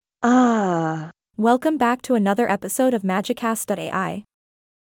Welcome back to another episode of Magicast.ai.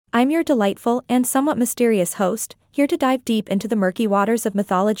 I'm your delightful and somewhat mysterious host, here to dive deep into the murky waters of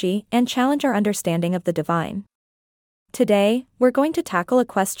mythology and challenge our understanding of the divine. Today, we're going to tackle a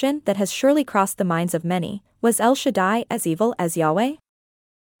question that has surely crossed the minds of many: was El Shaddai as evil as Yahweh?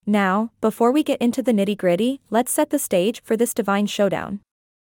 Now, before we get into the nitty-gritty, let's set the stage for this divine showdown.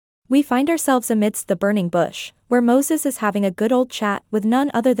 We find ourselves amidst the burning bush, where Moses is having a good old chat with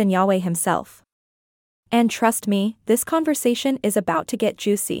none other than Yahweh himself. And trust me, this conversation is about to get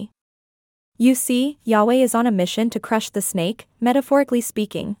juicy. You see, Yahweh is on a mission to crush the snake, metaphorically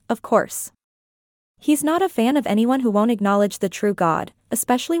speaking, of course. He's not a fan of anyone who won't acknowledge the true God,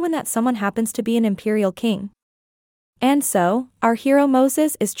 especially when that someone happens to be an imperial king. And so, our hero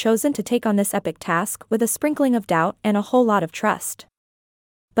Moses is chosen to take on this epic task with a sprinkling of doubt and a whole lot of trust.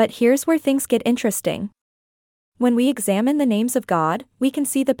 But here's where things get interesting. When we examine the names of God, we can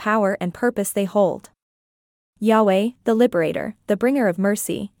see the power and purpose they hold. Yahweh, the liberator, the bringer of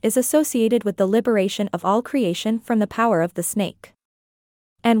mercy, is associated with the liberation of all creation from the power of the snake.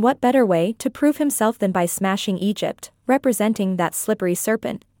 And what better way to prove himself than by smashing Egypt, representing that slippery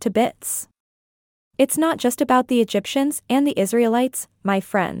serpent, to bits? It's not just about the Egyptians and the Israelites, my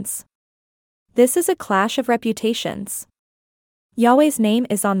friends. This is a clash of reputations. Yahweh's name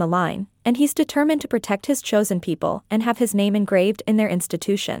is on the line, and he's determined to protect his chosen people and have his name engraved in their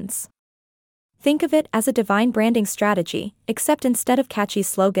institutions. Think of it as a divine branding strategy, except instead of catchy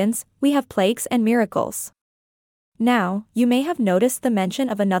slogans, we have plagues and miracles. Now, you may have noticed the mention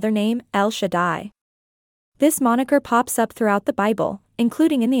of another name, El Shaddai. This moniker pops up throughout the Bible,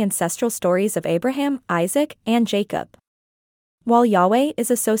 including in the ancestral stories of Abraham, Isaac, and Jacob. While Yahweh is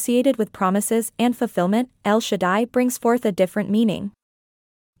associated with promises and fulfillment, El Shaddai brings forth a different meaning.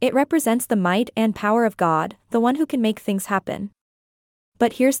 It represents the might and power of God, the one who can make things happen.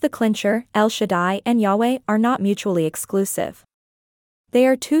 But here's the clincher: El Shaddai and Yahweh are not mutually exclusive. They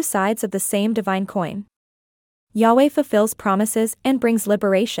are two sides of the same divine coin. Yahweh fulfills promises and brings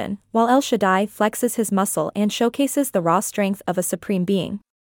liberation, while El Shaddai flexes his muscle and showcases the raw strength of a supreme being.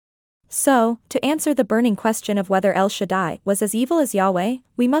 So, to answer the burning question of whether El Shaddai was as evil as Yahweh,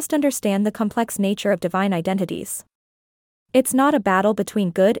 we must understand the complex nature of divine identities. It's not a battle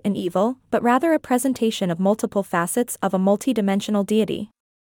between good and evil, but rather a presentation of multiple facets of a multi-dimensional deity.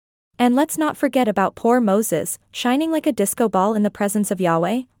 And let's not forget about poor Moses, shining like a disco ball in the presence of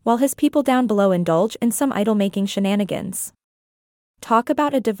Yahweh, while his people down below indulge in some idol-making shenanigans. Talk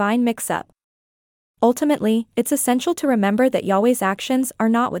about a divine mix-up. Ultimately, it's essential to remember that Yahweh's actions are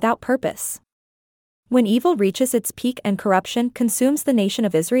not without purpose. When evil reaches its peak and corruption consumes the nation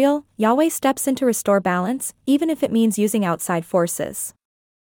of Israel, Yahweh steps in to restore balance, even if it means using outside forces.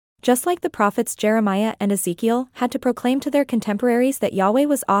 Just like the prophets Jeremiah and Ezekiel had to proclaim to their contemporaries that Yahweh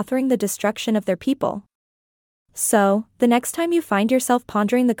was authoring the destruction of their people. So, the next time you find yourself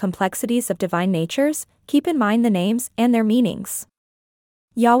pondering the complexities of divine natures, keep in mind the names and their meanings.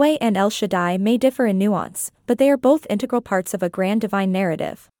 Yahweh and El Shaddai may differ in nuance, but they are both integral parts of a grand divine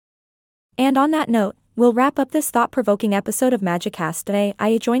narrative. And on that note, we'll wrap up this thought-provoking episode of Magicast today.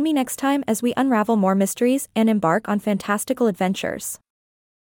 Join me next time as we unravel more mysteries and embark on fantastical adventures.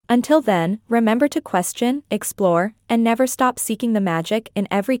 Until then, remember to question, explore, and never stop seeking the magic in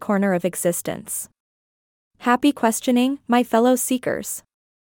every corner of existence. Happy questioning, my fellow seekers.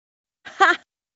 Ha!